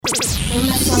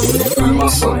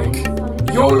Umasonic.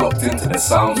 You're locked into the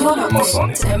sound of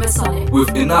Umasonic. With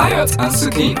Inayat and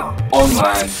Sakina.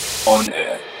 Online, on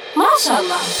air.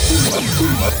 MashaAllah.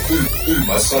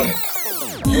 Umasonic.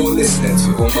 You're listening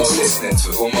to Umasonic.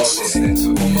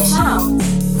 Sound.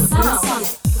 With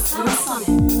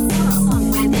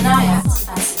Inayat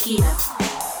and Sakina.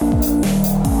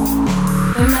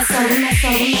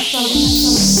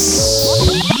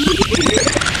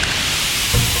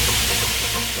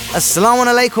 Assalamu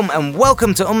alaikum and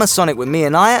welcome to Umasonic with me,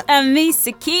 Inayat. And me,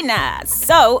 Sakina.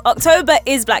 So, October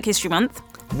is Black History Month.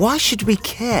 Why should we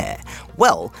care?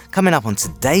 Well, coming up on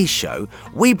today's show,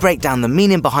 we break down the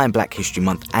meaning behind Black History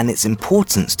Month and its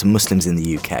importance to Muslims in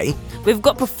the UK. We've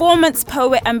got performance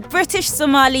poet and British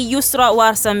Somali Yusra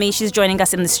Warsami. She's joining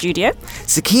us in the studio.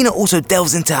 Sakina also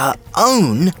delves into her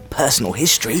own personal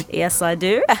history. Yes, I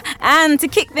do. And to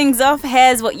kick things off,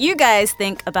 here's what you guys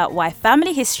think about why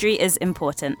family history is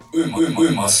important.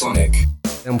 Umasonic.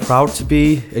 I'm proud to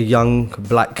be a young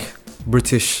black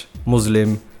British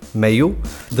Muslim male.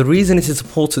 The reason it is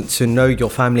important to know your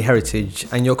family heritage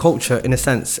and your culture, in a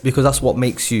sense, because that's what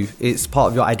makes you. It's part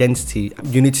of your identity.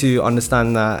 You need to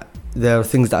understand that there are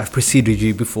things that have preceded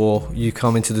you before you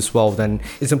come into this world, and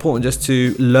it's important just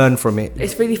to learn from it.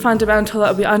 It's really fundamental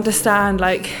that we understand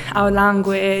like our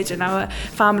language and our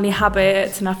family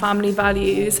habits and our family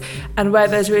values and where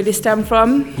those really stem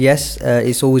from. Yes,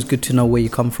 it's always good to know where you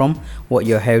come from, what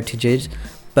your heritage is.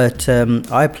 But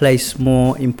I place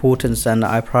more importance and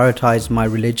I prioritise my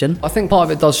religion. I think part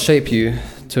of it does shape you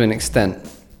to an extent,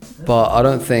 but I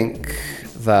don't think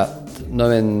that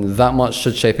knowing that much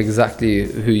should shape exactly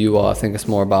who you are. I think it's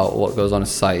more about what goes on in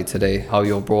society today, how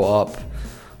you're brought up,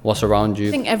 what's around you.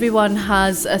 I think everyone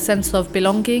has a sense of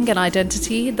belonging and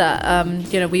identity that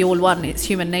we all want. It's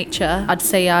human nature. I'd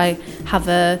say I have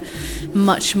a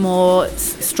much more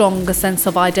stronger sense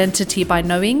of identity by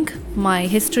knowing my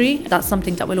history. That's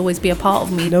something that will always be a part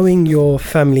of me. Knowing your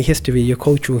family history, your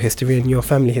cultural history and your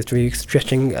family history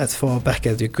stretching as far back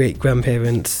as your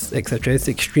great-grandparents, etc. is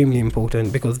extremely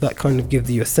important because that kind of gives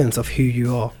you a sense of who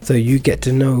you are. So you get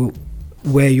to know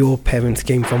where your parents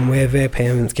came from, where their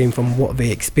parents came from, what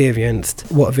they experienced,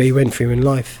 what they went through in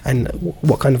life and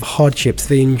what kind of hardships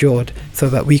they endured so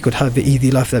that we could have the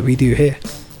easy life that we do here.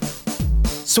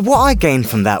 So what I gained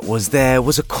from that was there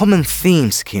was a common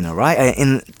theme, Sakina, right?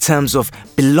 In terms of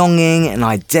belonging and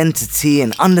identity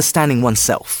and understanding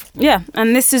oneself. Yeah,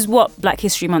 and this is what Black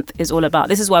History Month is all about.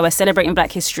 This is why we're celebrating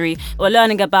Black history. We're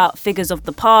learning about figures of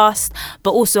the past,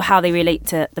 but also how they relate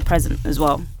to the present as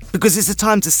well. Because it's a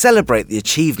time to celebrate the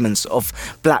achievements of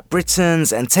Black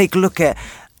Britons and take a look at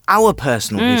our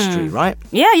personal history, right?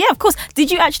 Yeah, of course.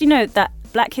 Did you actually know that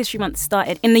Black History Month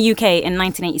started in the UK in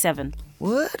 1987?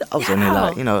 What? I was only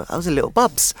I was a little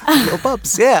bubs.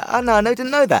 Yeah, I didn't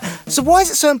know that. So why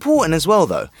is it so important as well,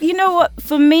 though? You know what?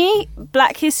 For me,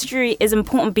 Black history is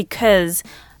important because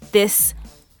this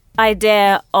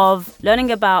idea of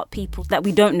learning about people that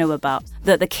we don't know about,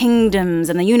 the kingdoms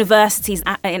and the universities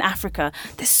in Africa.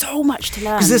 There's so much to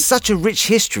learn. Because there's such a rich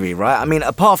history, right? I mean,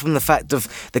 apart from the fact of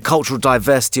the cultural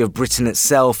diversity of Britain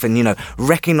itself and,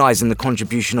 recognising the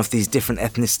contribution of these different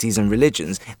ethnicities and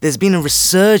religions, there's been a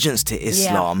resurgence to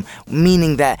Islam,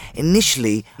 meaning that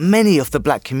initially many of the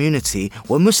black community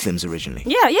were Muslims originally.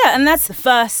 Yeah, and that's the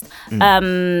first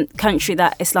country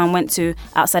that Islam went to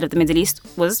outside of the Middle East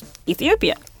was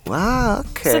Ethiopia. Wow,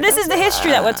 okay. So this is the history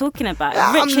that we're talking about.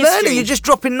 I'm learning. You're just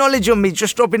dropping knowledge on me.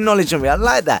 I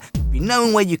like that.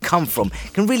 Knowing where you come from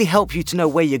can really help you to know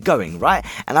where you're going, right?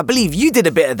 And I believe you did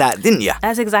a bit of that, didn't you?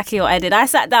 That's exactly what I did. I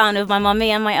sat down with my mummy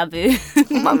and my abu.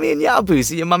 Mummy and your abu,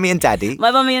 so your mummy and daddy?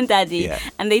 My mummy and daddy,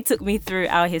 and they took me through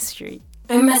our history.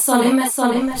 Assalamu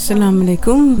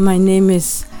alaikum. My name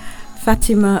is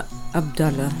Fatima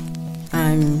Abdallah.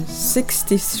 I'm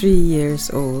 63 years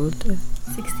old.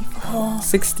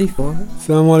 64.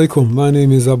 Assalamu alaikum. My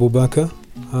name is Abu Bakr.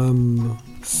 I'm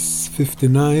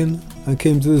 59. I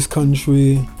came to this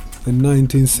country in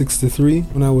 1963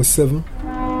 when I was 7.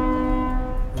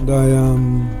 And I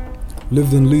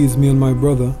lived in Leeds, me and my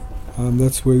brother.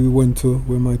 That's where we went to,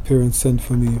 where my parents sent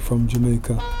for me from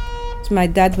Jamaica. So my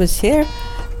dad was here.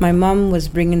 My mom was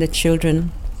bringing the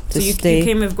children to stay. So you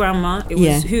came with grandma? It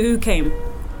was who came?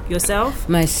 Yourself?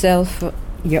 Myself,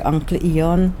 your Uncle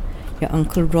Ion, your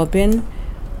Uncle Robin,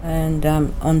 and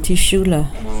Auntie Shula.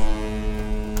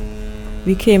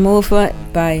 We came over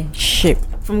by ship.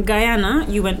 From Guyana,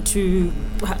 you went to,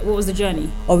 what was the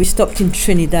journey? We stopped in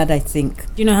Trinidad, I think.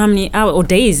 Do you know how many hours or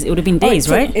days? It would have been days,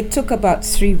 right? It took about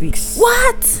 3 weeks.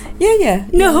 What? Yeah.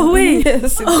 No way.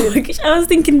 Yes, my gosh, I was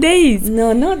thinking days.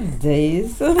 No, not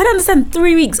days. I don't understand.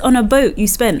 3 weeks on a boat you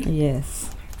spent? Yes.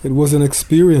 it was an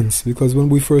experience, because when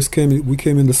we first came, we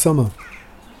came in the summer,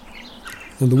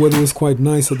 and the weather was quite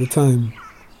nice at the time.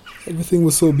 Everything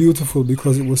was so beautiful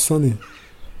because it was sunny.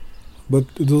 But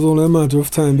it was only a matter of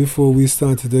time before we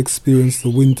started to experience the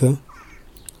winter.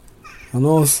 And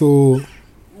also,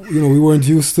 you know, we weren't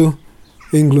used to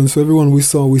England, so everyone we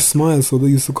saw, we smiled, so they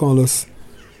used to call us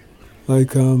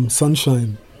like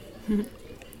sunshine.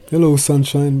 Hello,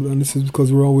 sunshine, and this is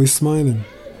because we're always smiling.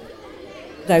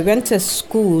 I went to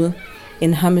school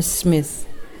in Hammersmith.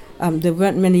 There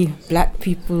weren't many black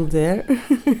people there,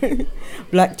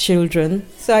 black children.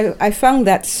 So I found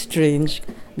that strange,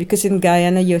 because in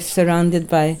Guyana you're surrounded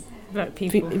by black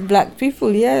people. Black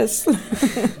people, yes.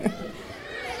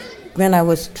 When I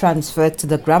was transferred to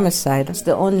the grammar side, I was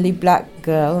the only black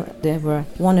girl. There were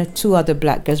one or two other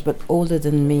black girls, but older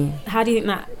than me. How do you think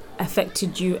that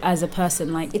affected you as a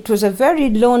person? Like, it was a very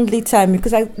lonely time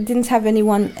because I didn't have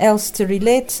anyone else to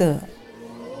relate to.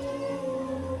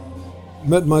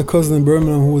 Met my cousin in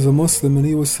Birmingham who was a Muslim, and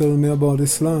he was telling me about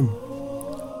Islam.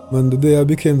 When the day I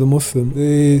became the Muslim,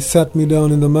 they sat me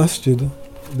down in the masjid.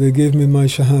 They gave me my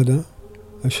shahada.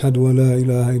 Ashhadu an la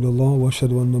ilaha illallah wa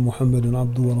ashhadu anna Muhammadan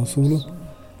abduhu wa rasuluh.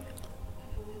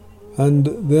 And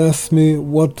they asked me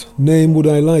what name would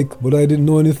I like, but I didn't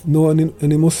know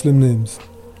any Muslim names.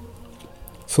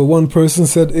 So one person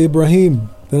said Ibrahim,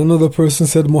 then another person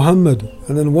said Muhammad,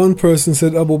 and then one person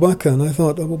said Abu Bakr, and I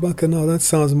thought, Abu Bakr, no, that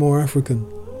sounds more African.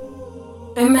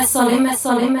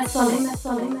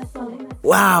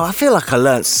 Wow, I feel like I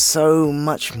learnt so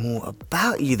much more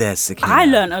about you there, Sakina. I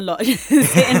learnt a lot.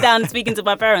 Sitting down speaking to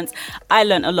my parents, I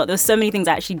learnt a lot. There were so many things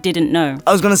I actually didn't know.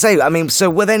 I was going to say, I mean, so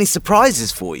were there any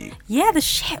surprises for you? Yeah, the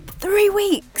ship, 3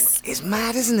 weeks. It's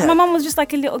mad, isn't it? My mum was just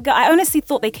like a little girl. I honestly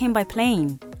thought they came by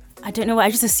plane. I don't know why, I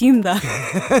just assumed that.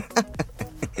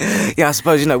 Yeah, I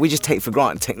suppose, you know, we just take for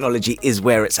granted technology is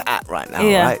where it's at right now,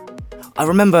 Yeah. right? I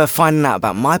remember finding out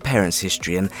about my parents'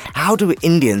 history and how do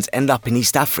Indians end up in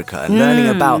East Africa and learning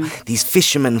about these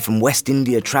fishermen from West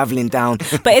India travelling down.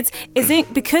 But is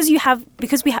it because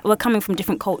we're coming from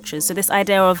different cultures? So this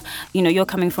idea of, you know, you're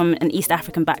coming from an East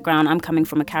African background, I'm coming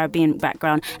from a Caribbean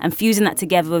background, and fusing that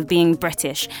together with being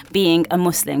British, being a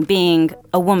Muslim, being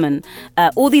a woman,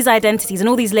 all these identities and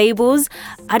all these labels.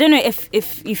 I don't know if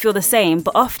you feel the same,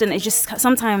 but often it's just,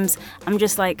 sometimes I'm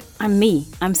just like, I'm me,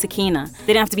 I'm Sakina.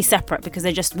 They don't have to be separate because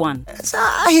they're just one.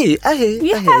 I hear you.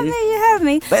 You have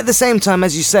me. But at the same time,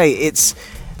 as you say, it's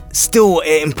still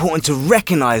important to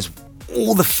recognise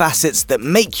all the facets that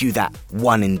make you that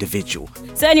one individual.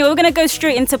 So anyway, we're going to go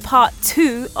straight into part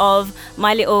 2 of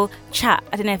my little chat.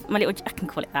 I don't know if I can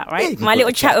call it that, right? Yeah, my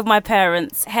little chat with my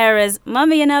parents. Hera's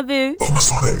mummy and Abu.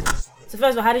 So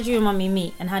first of all, how did you and mummy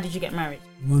meet and how did you get married?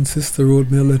 One sister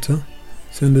wrote me a letter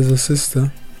saying there's a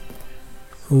sister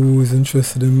who is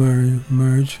interested in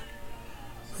marriage.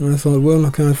 And I thought, well,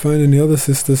 I can't find any other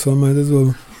sisters, so I might as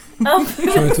well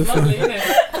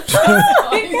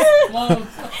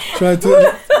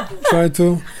try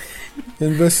to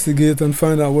investigate and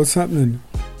find out what's happening.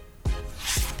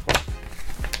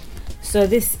 So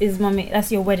this is mummy,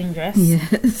 that's your wedding dress?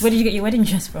 Yes. Where did you get your wedding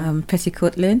dress from?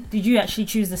 Petticoat Lane. Did you actually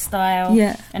choose the style?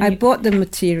 Yeah, and I bought the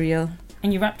material.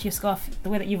 And you wrapped your scarf, the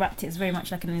way that you wrapped it is very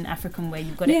much like in an African way.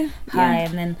 You've got it high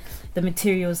and then the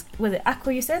materials, was it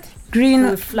aqua you said? Green.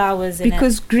 With flowers in it.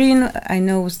 Because green, I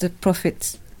know, was the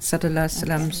Prophet Sallallahu Alaihi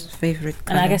Wasallam's favourite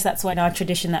colour. And I guess that's why in our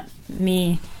tradition that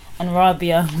me and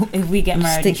Rabia, if we get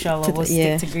married, inshallah, we'll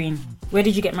stick to green. Where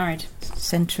did you get married?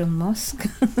 Central Mosque.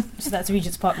 So that's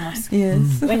Regent's Park Mosque?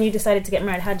 Yes. When you decided to get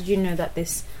married, how did you know that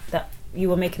you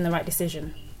were making the right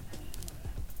decision?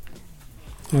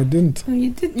 I didn't. No, you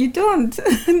don't.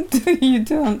 You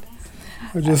don't.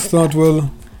 I just thought,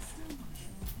 well,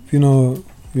 you know,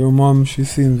 your mom, she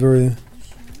seemed very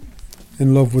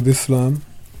in love with Islam,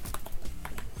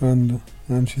 and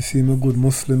she seemed a good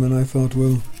Muslim, and I thought,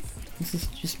 well, this is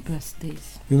just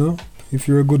birthdays. You know, if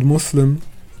you're a good Muslim,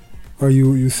 or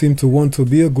you seem to want to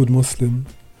be a good Muslim,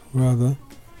 rather,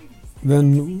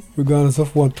 then regardless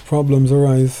of what problems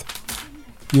arise,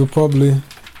 you'll probably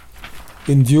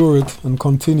endure it and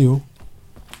continue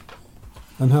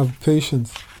and have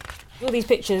patience. All these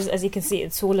pictures, as you can see,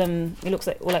 it's all it looks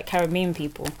like all like Caribbean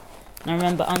people. And I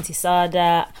remember Auntie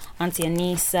Sada, Auntie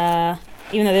Anisa,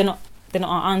 even though they're not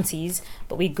our aunties,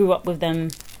 but we grew up with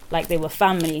them like they were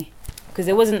family, because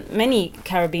there wasn't many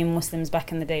Caribbean Muslims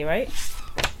back in the day, right?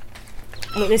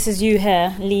 Look, this is you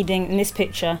here leading in this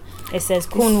picture. It says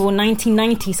Cornwall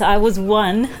 1990, so I was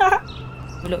 1.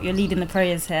 Look, you're leading the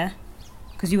prayers here.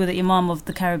 Because you were the imam of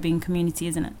the Caribbean community,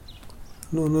 isn't it?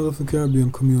 No, not of the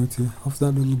Caribbean community, of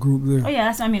that little group there. Oh yeah,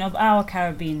 that's what I mean, of our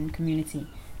Caribbean community.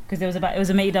 because it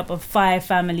was made up of 5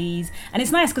 families, and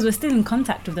it's nice because we're still in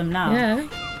contact with them now. Yeah.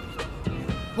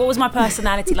 What was my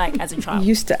personality like as a child? You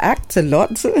used to act a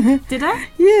lot. Did I?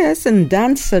 Yes, and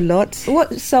dance a lot.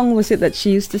 What song was it that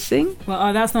she used to sing?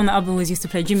 Well, that's the one that Abba always used to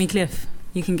play, Jimmy Cliff.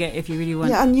 You can get if you really want.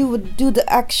 Yeah, and you would do the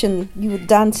action. You would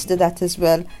dance to that as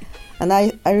well. And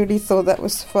I really thought that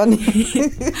was funny.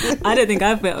 I don't think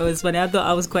I thought it was funny. I thought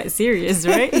I was quite serious,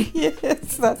 right?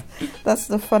 Yes, that's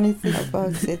the funny thing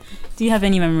about it. Do you have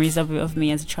any memories of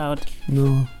me as a child?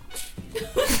 No.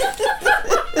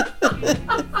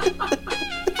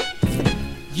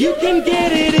 You can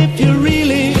get it if you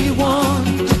really want.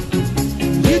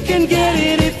 You can get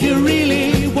it if you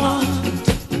really want.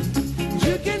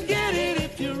 You can get it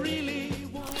if you really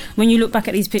want. When you look back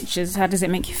at these pictures, how does it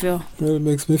make you feel? Well, it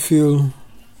makes me feel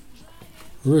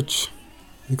rich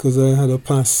because I had a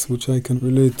past which I can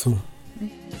relate to.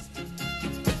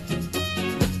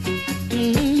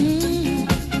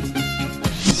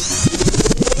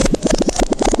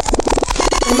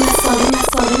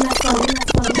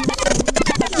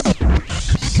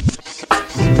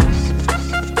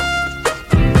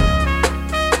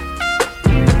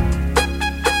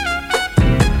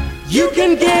 You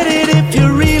can get it if you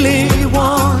really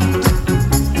want.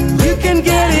 You can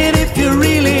get it if you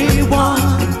really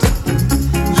want.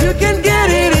 You can get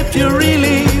it if you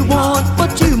really want.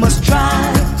 But you must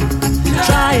try,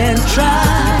 try and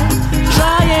try,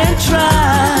 try and try.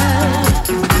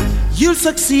 You'll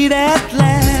succeed at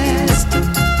last.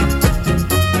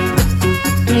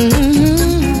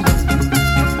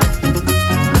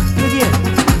 Yeah.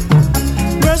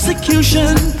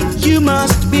 Persecution you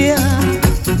must bear.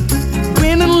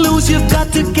 Win and lose, you've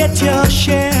got to get your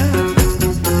share.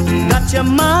 Got your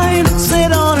mind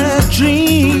set on a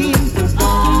dream.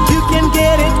 You can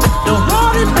get it, no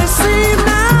hard it may seem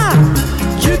now.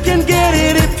 You can get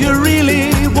it if you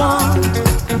really want.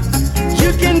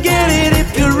 You can get it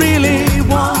if you really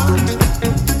want.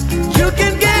 You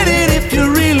can get it if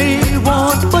you really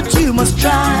want. But you must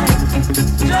try,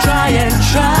 try and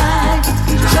try,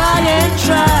 try and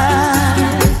try.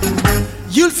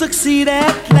 You'll succeed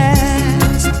at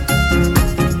last.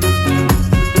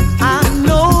 I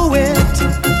know it.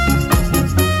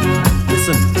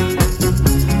 Listen.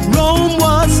 Rome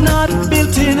was not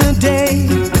built in a day.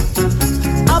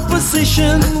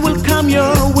 Opposition will come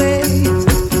your way.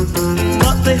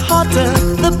 But the hotter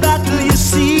the battle you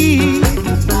see,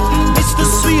 it's the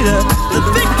sweeter the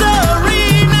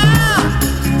victory now.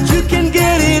 You can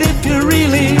get it if you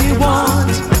really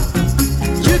want.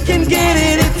 You can get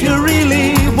it if you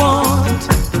really want.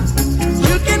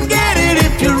 You can get it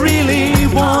if you really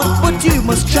want. But you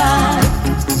must try,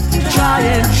 try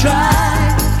and try,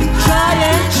 try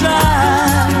and try.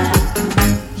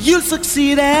 You'll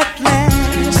succeed at last.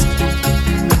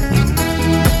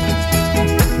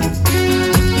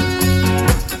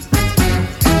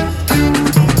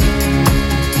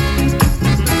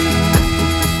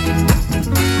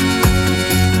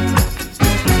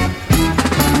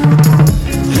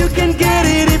 You can get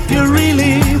it if you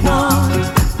really want.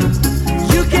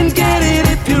 You can get it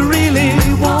if you really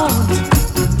want.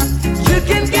 You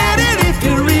can get it if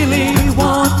you really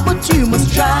want. But you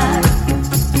must try,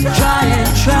 try and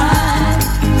try,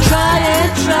 try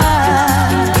and try.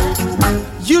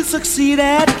 You'll succeed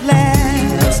at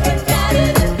last.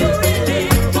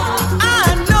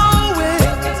 I know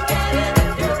it.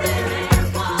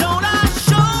 Don't I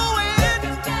show it?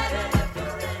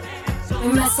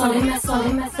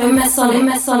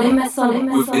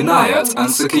 With Inayat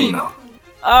and Sakina.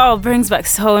 Oh, brings back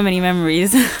so many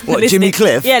memories. What, Jimmy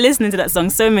Cliff? Yeah, listening to that song,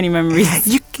 so many memories.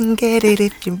 You can get it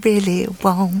if you really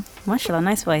want. Mashallah,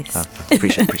 nice voice.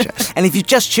 Appreciate it. And if you've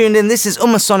just tuned in, this is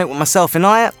Sonic with myself,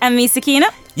 Inayat. And me,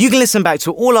 Sakina. You can listen back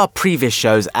to all our previous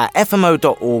shows at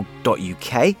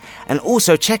fmo.org.uk and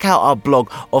also check out our blog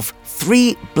of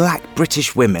 3 black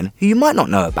British women who you might not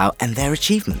know about and their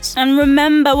achievements. And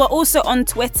remember, we're also on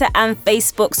Twitter and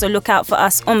Facebook, so look out for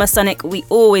us, Sonic. We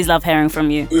always love hearing from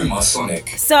you. Sonic.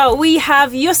 So we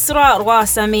have Yusra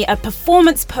Rawsami, a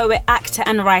performance poet, actor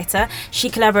and writer. She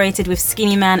collaborated with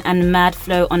Skinny Man and Mad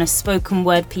Flow on a spoken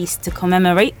word piece to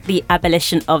commemorate the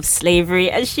abolition of slavery.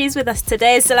 And she's with us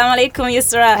today. Assalamu alaikum,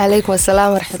 Yusra. Alaikum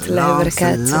assalam wa rahmatullahi wa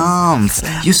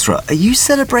barakatuh. Yusra, are you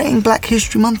celebrating Black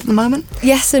History Month at the moment?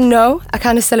 Yes and no. I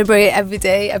kind of celebrate it every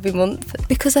day, every month,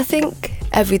 because I think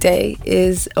every day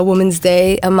is a woman's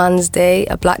day, a man's day,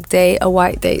 a black day, a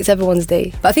white day. It's everyone's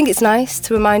day. But I think it's nice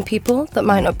to remind people that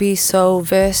might not be so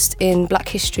versed in black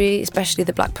history, especially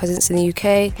the black presence in the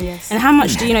UK. Yes. And how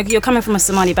much do you know? You're coming from a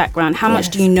Somali background. How much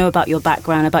do you know about your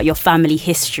background, about your family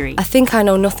history? I think I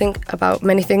know nothing about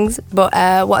many things, but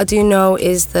what I do know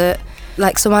is that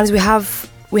like Somalis,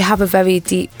 we have a very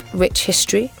deep, rich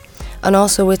history, and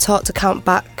also we're taught to count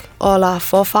back all our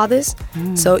forefathers.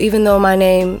 So even though my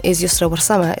name is Yusra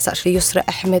Warsama, it's actually Yusra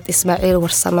Ahmed Ismail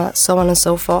Warsama, so on and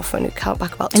so forth, and we count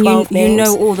back about 12 names. You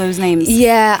know all those names?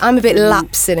 Yeah, I'm a bit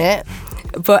lapse in it.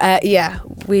 But yeah,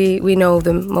 we know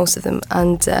them, most of them.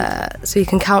 And so you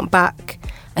can count back,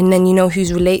 and then you know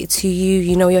who's related to you,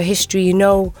 you know your history, you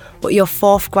know what your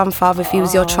fourth grandfather, if he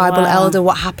was your tribal elder,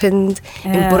 what happened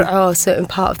in Bur'a, a certain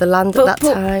part of the land at that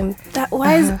time.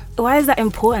 Why is that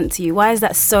important to you? Why is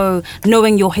that so,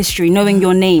 knowing your history, knowing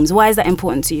your names, why is that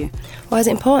important to you? Why is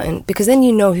it important? Because then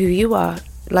you know who you are.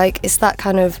 Like, it's that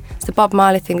kind of, it's the Bob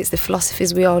Marley thing, it's the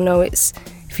philosophies we all know. It's,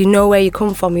 if you know where you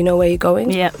come from, you know where you're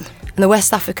going. Yeah. And the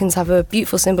West Africans have a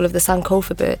beautiful symbol of the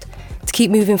Sankofa bird. To keep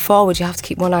moving forward, you have to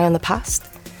keep one eye on the past.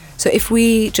 So if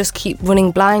we just keep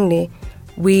running blindly,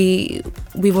 we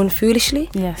run foolishly.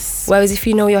 Yes. Whereas if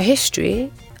you know your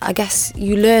history, I guess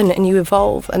you learn and you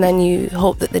evolve, and then you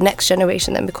hope that the next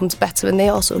generation then becomes better and they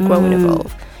also grow and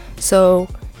evolve. So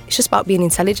it's just about being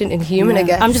intelligent and human, I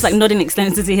guess. I'm just like nodding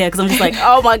extensively here because I'm just like,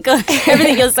 oh my God,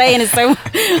 everything you're saying is so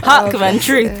man,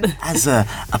 truth. As a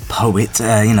poet,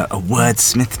 a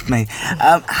wordsmith,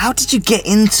 how did you get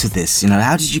into this?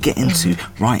 How did you get into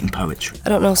writing poetry? I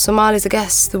don't know. Somalis, I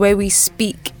guess, the way we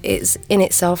speak is in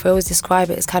itself, I always describe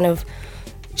it as kind of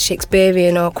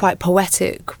Shakespearean or quite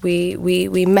poetic. We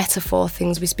metaphor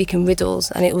things, we speak in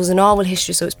riddles, and it was an oral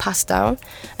history, so it's passed down.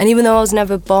 And even though I was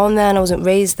never born there and I wasn't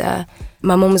raised there,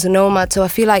 my mum was a nomad, so I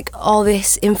feel like all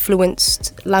this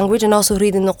influenced language, and also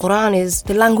reading the Quran is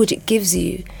the language it gives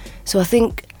you. So I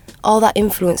think all that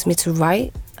influenced me to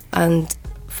write and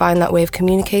find that way of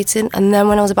communicating. And then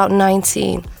when I was about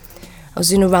 19, I was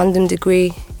doing a random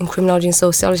degree in criminology and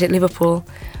sociology at Liverpool,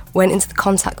 went into the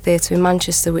Contact Theatre in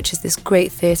Manchester, which is this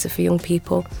great theatre for young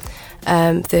people,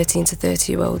 13 to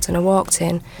 30-year-olds, and I walked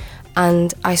in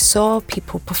and I saw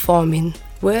people performing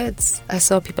words. I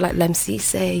saw people like Lem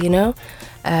Cisse,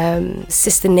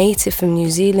 Sister Native from New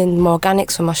Zealand,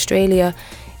 Morganics from Australia,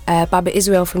 Baba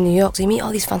Israel from New York. So you meet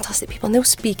all these fantastic people and they were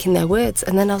speaking their words,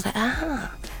 and then I was like,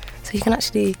 so you can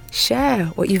actually share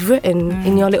what you've written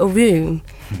in your little room.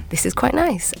 This is quite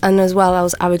nice. And as well, I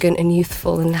was arrogant and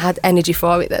youthful and had energy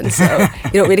for it then, so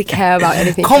you don't really care about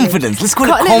anything. Confidence, let's call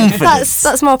it confidence.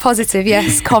 That's more positive,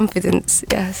 yes, confidence,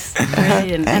 yes.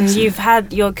 Brilliant. And you've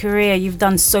had your career, you've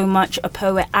done so much, a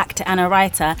poet, actor and a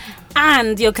writer,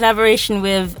 and your collaboration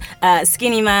with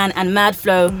Skinny Man and Mad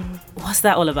Flow. What's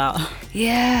that all about?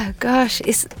 Yeah, gosh,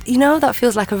 it's, that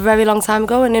feels like a very long time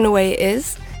ago, and in a way it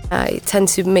is. I tend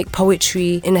to make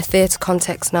poetry in a theatre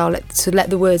context now, to let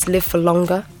the words live for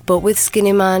longer. But with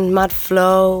Skinny Man, Mad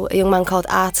Flow, a young man called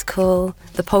Article,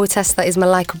 the poetess that is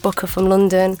Malaika Booker from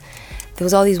London, there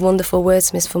was all these wonderful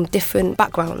wordsmiths from different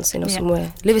backgrounds, some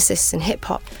were lyricists and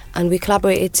hip-hop. And we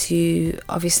collaborated to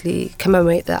obviously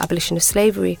commemorate the abolition of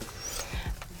slavery.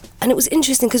 And it was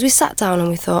interesting because we sat down and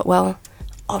we thought, well,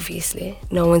 obviously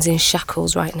no one's in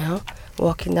shackles right now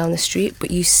walking down the street,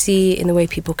 but you see in the way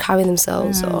people carry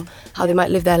themselves or how they might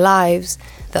live their lives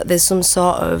that there's some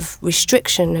sort of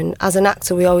restriction. And as an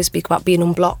actor, we always speak about being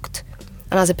unblocked,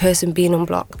 and as a person being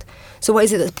unblocked. So what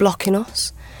is it that's blocking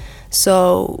us?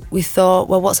 So we thought,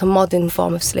 well, what's a modern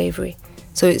form of slavery?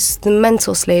 So it's the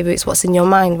mental slavery, it's what's in your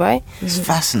mind, right? It's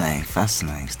fascinating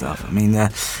stuff. I mean,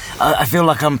 I feel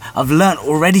like I've learnt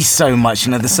already so much,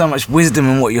 there's so much wisdom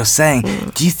in what you're saying.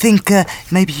 Do you think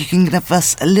maybe you can give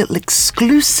us a little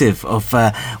exclusive of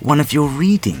one of your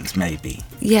readings, maybe?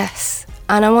 Yes,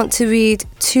 and I want to read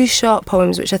 2 short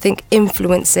poems which I think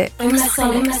influence it.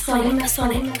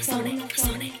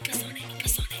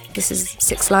 This is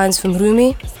 6 lines from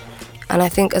Rumi. And I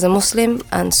think as a Muslim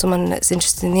and someone that's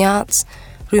interested in the arts,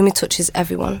 Rumi touches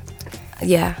everyone.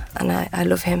 Yeah, and I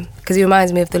love him because he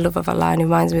reminds me of the love of Allah and he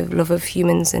reminds me of the love of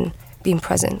humans and being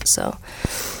present. So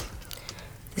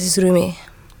this is Rumi.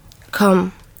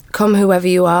 Come whoever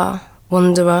you are,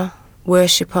 wanderer,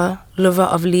 worshipper, lover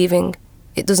of leaving,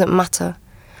 it doesn't matter.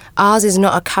 Ours is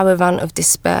not a caravan of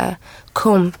despair.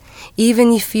 Come,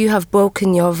 even if you have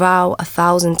broken your vow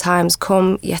 1,000 times,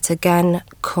 come yet again,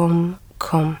 come.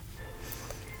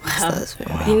 Wow.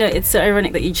 It's so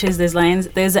ironic that you chose those lines.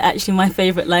 Those are actually my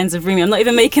favourite lines of Rumi. I'm not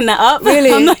even making that up.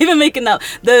 Really? I'm not even making that up.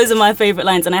 Those are my favourite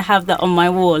lines, and I have that on my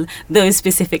wall, those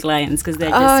specific lines, because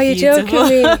they're just beautiful.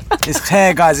 You're joking me. It's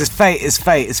hair, guys. It's fate.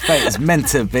 It's meant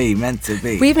to be.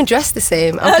 We even dress the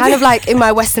same. I'm kind of like in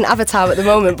my Western avatar at the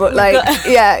moment, but like,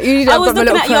 yeah, you know, I was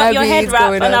looking at your head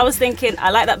wrap, and I was thinking,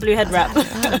 I like that blue head wrap.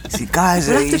 See, guys,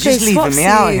 you're just leaving me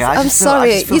out here. I'm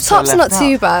sorry. Your top's not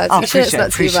too bad. Oh, your shirt's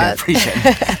not too bad. Appreciate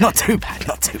it. Not too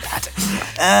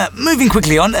bad. Moving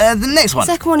quickly on, the next one.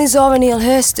 The second one is Zora Neale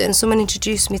Hurston. Someone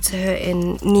introduced me to her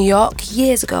in New York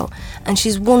years ago, and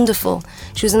she's wonderful.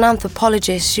 She was an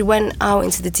anthropologist. She went out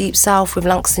into the deep south with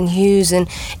Langston Hughes and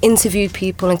interviewed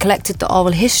people and collected the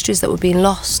oral histories that were being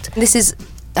lost. This is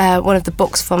one of the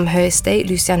books from her estate,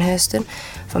 Luciane Hurston,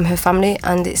 from her family,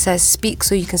 and it says "Speak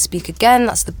so you can speak again."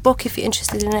 That's the book if you're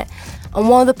interested in it. And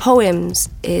one of the poems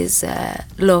is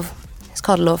Love. It's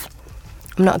called Love.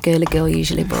 I'm not a girly girl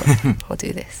usually, but we'll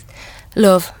do this.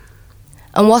 Love.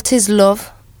 And what is love?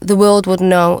 The world would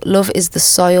know. Love is the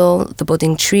soil, the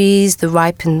budding trees, the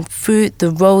ripened fruit,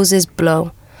 the roses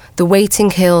blow, the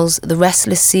waiting hills, the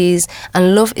restless seas,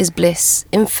 and love is bliss,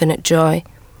 infinite joy.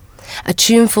 A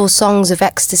tuneful songs of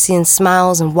ecstasy and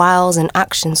smiles and wiles and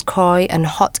actions coy and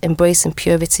hot embrace and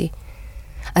purity.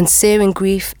 And searing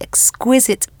grief,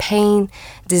 exquisite pain,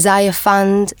 desire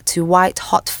fanned to white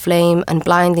hot flame, and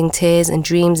blinding tears and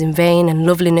dreams in vain, and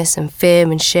loveliness and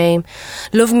fear and shame.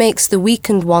 Love makes the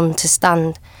weakened one to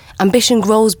stand. Ambition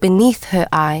grows beneath her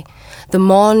eye. The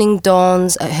morning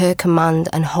dawns at her command,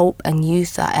 and hope and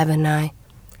youth are ever nigh.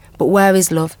 But where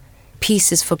is love?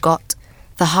 Peace is forgot.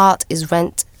 The heart is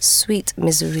rent, sweet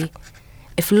misery.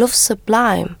 If love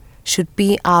sublime should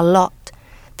be our lot,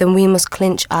 then we must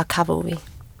clinch our cavalry.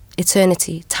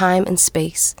 Eternity, time and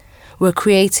space were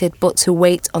created but to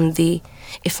wait on thee.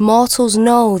 If mortals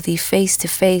know thee face to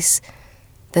face,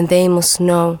 then they must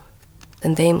know,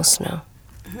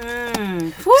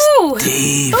 Woo!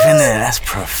 Deep, isn't it? That's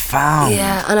profound.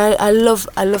 Yeah, and I love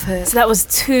her. So that was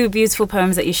two beautiful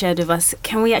poems that you shared with us.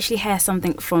 Can we actually hear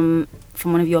something from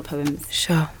one of your poems?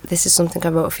 Sure. This is something I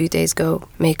wrote a few days ago.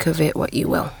 Make of it what you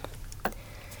will.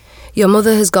 Your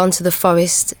mother has gone to the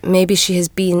forest. Maybe she has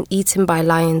been eaten by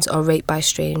lions or raped by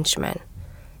strange men.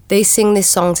 They sing this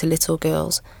song to little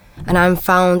girls, and I'm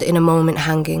found in a moment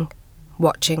hanging,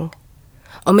 watching.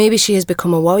 Or maybe she has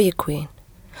become a warrior queen.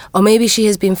 Or maybe she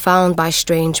has been found by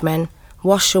strange men.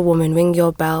 Washerwoman, ring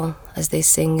your bell as they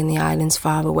sing in the islands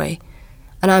far away.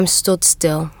 And I'm stood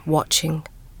still, watching,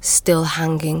 still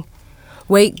hanging.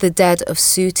 Wake the dead of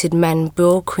suited men,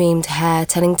 broad-creamed hair,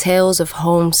 telling tales of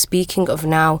home, speaking of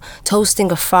now,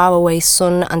 toasting a faraway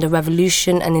sun, and a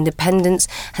revolution and independence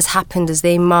has happened as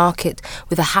they mark it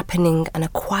with a happening and a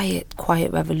quiet,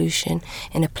 quiet revolution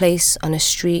in a place on a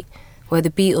street where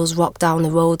the Beatles rock down the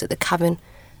road at the cabin,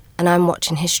 and I'm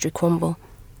watching history crumble.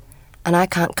 And I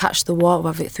can't catch the water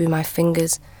of it through my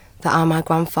fingers that are my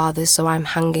grandfather's, so I'm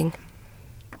hanging.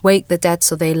 Wake the dead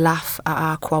so they laugh at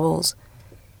our quarrels.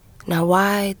 Now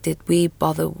why did we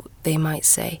bother, they might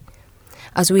say,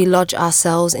 as we lodge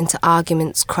ourselves into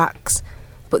arguments' cracks,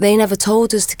 but they never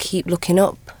told us to keep looking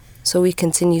up, so we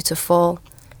continue to fall,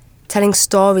 telling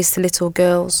stories to little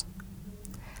girls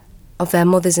of their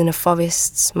mothers in the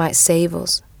forests might save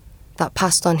us, that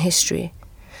passed on history,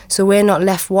 so we're not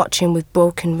left watching with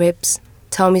broken ribs.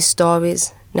 Tell me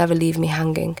stories, never leave me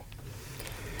hanging.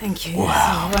 Thank you.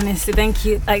 Wow. Honestly, thank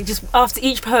you. Like, just after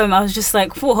each poem, I was just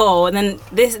like, whoa. And then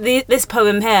this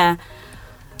poem here,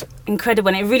 incredible.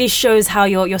 And it really shows how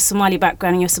your Somali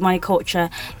background and your Somali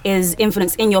culture is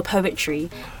influenced in your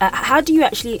poetry. How do you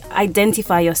actually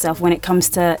identify yourself when it comes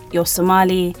to your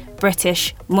Somali,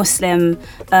 British, Muslim?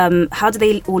 How do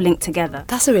they all link together?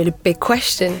 That's a really big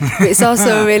question. But it's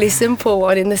also a really simple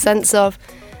one in the sense of,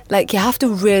 like, you have to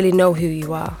really know who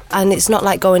you are. And it's not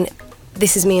like going,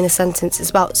 this is me in a sentence. It's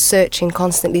about searching,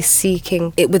 constantly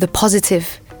seeking it with a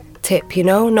positive tip, you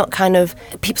know, not kind of,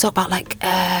 people talk about like,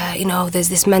 there's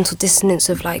this mental dissonance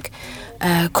of like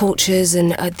cultures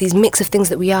and these mix of things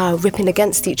that we are ripping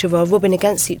against each other or rubbing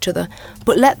against each other.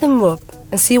 But let them rub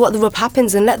and see what the rub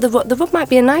happens, and let the rub might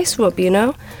be a nice rub, you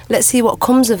know. Let's see what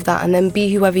comes of that, and then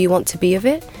be whoever you want to be of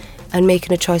it, and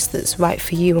making a choice that's right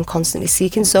for you and constantly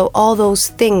seeking. So all those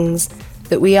things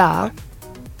that we are,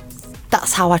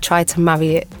 that's how I try to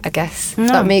marry it, I guess. No,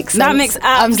 that makes sense. That makes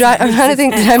I'm trying to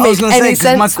think, did I make any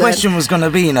sense? My question was going to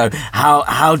be,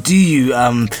 how do you,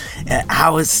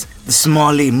 how has the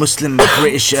Somali, Muslim,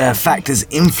 British factors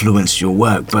influenced your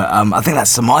work? But I think that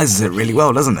surmises it really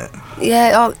well, doesn't it?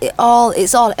 Yeah,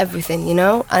 it's all everything, you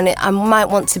know. And I might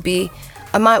want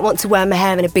to wear my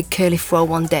hair in a big curly fro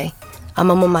one day. And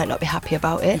my mum might not be happy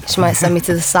about it. She might send me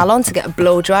to the salon to get a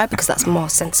blow dry because that's more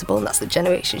sensible and that's the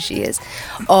generation she is.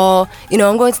 Or,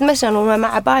 I'm going to the masjid and I'll wear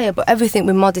my abaya, but everything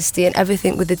with modesty and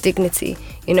everything with the dignity,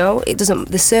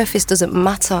 the surface doesn't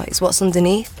matter, it's what's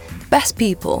underneath. Best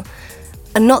people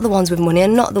are not the ones with money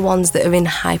and not the ones that are in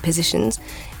high positions.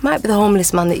 It might be the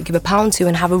homeless man that you give £1 to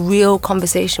and have a real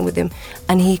conversation with him,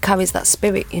 and he carries that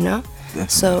spirit, Definitely.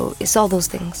 So it's all those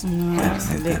things.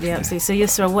 Absolutely. So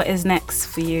Yusra, what is next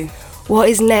for you? What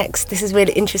is next? This is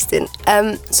really interesting.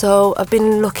 So I've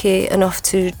been lucky enough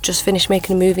to just finish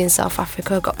making a movie in South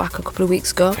Africa. I got back a couple of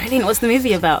weeks ago. Brilliant. What's the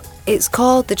movie about? It's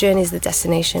called The Journey is the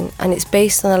Destination, and it's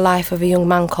based on the life of a young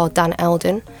man called Dan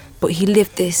Eldon. But he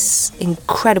lived this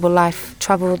incredible life,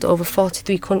 travelled over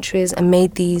 43 countries and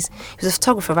made these... He was a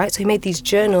photographer, right? So he made these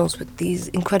journals with these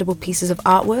incredible pieces of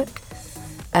artwork.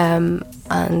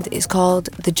 And it's called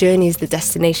The Journey is the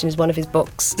Destination, is one of his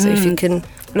books. So if you can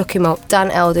look him up, Dan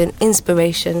Eldon,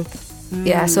 inspiration.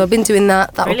 Yeah, so I've been doing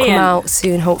that. That will come out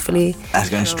soon, hopefully. That's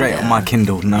going straight on my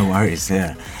Kindle, no worries,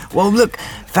 yeah. Well, look,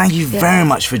 thank you very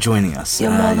much for joining us.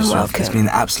 You're more than welcome. It's been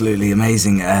absolutely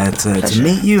amazing to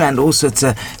meet you and also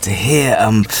to hear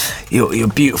your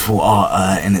beautiful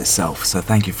art in itself. So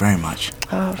thank you very much.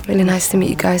 Oh, really nice to meet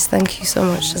you guys. Thank you so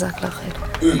much. Jazakallah khair.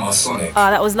 Umar Sonic.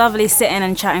 Oh, that was lovely sitting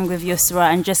and chatting with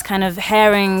Yusra and just kind of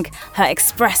hearing her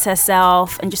express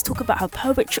herself and just talk about her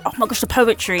poetry. Oh my gosh, the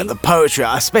poetry. The poetry,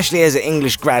 especially as an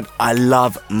English grad, I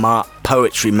love my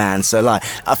poetry, man. So like,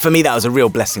 for me, that was a real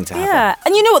blessing to have. Yeah,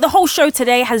 and you know what? The whole show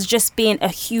today has just been a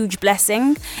huge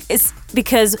blessing. It's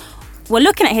because we're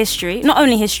looking at history, not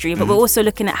only history, but we're also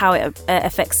looking at how it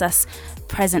affects us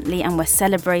presently, and we're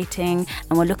celebrating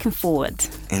and we're looking forward.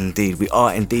 Indeed, we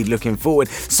are indeed looking forward.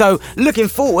 So, looking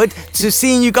forward to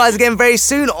seeing you guys again very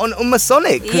soon on Ummah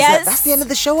Sonic. Yes. That's the end of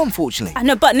the show, unfortunately. I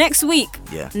know, but next week,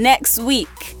 Yeah.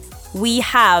 we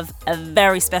have a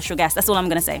very special guest. That's all I'm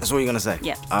going to say. That's what you're going to say?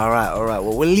 Yeah. All right.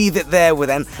 Well, we'll leave it there with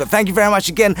them. But thank you very much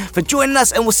again for joining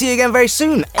us, and we'll see you again very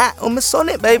soon at Ummah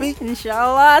Sonic, baby.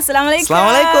 Inshallah. Assalamu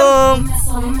alaikum.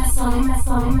 Assalamu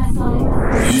alaikum.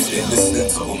 You've been listening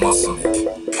to Ummah Sonic.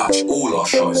 Catch all our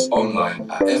shows online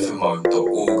at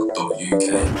fmo.org.uk.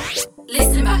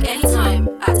 Listen back anytime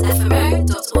at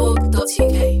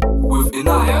fmo.org.uk. With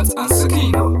Inayat and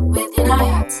Sakina. With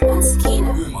Inayat and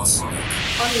Sakina. Ummah Sonic.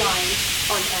 Online,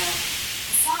 on air.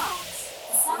 The sounds.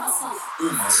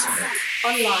 Ummah Sonic.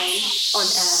 Online, on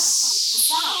air. The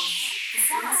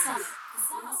sounds.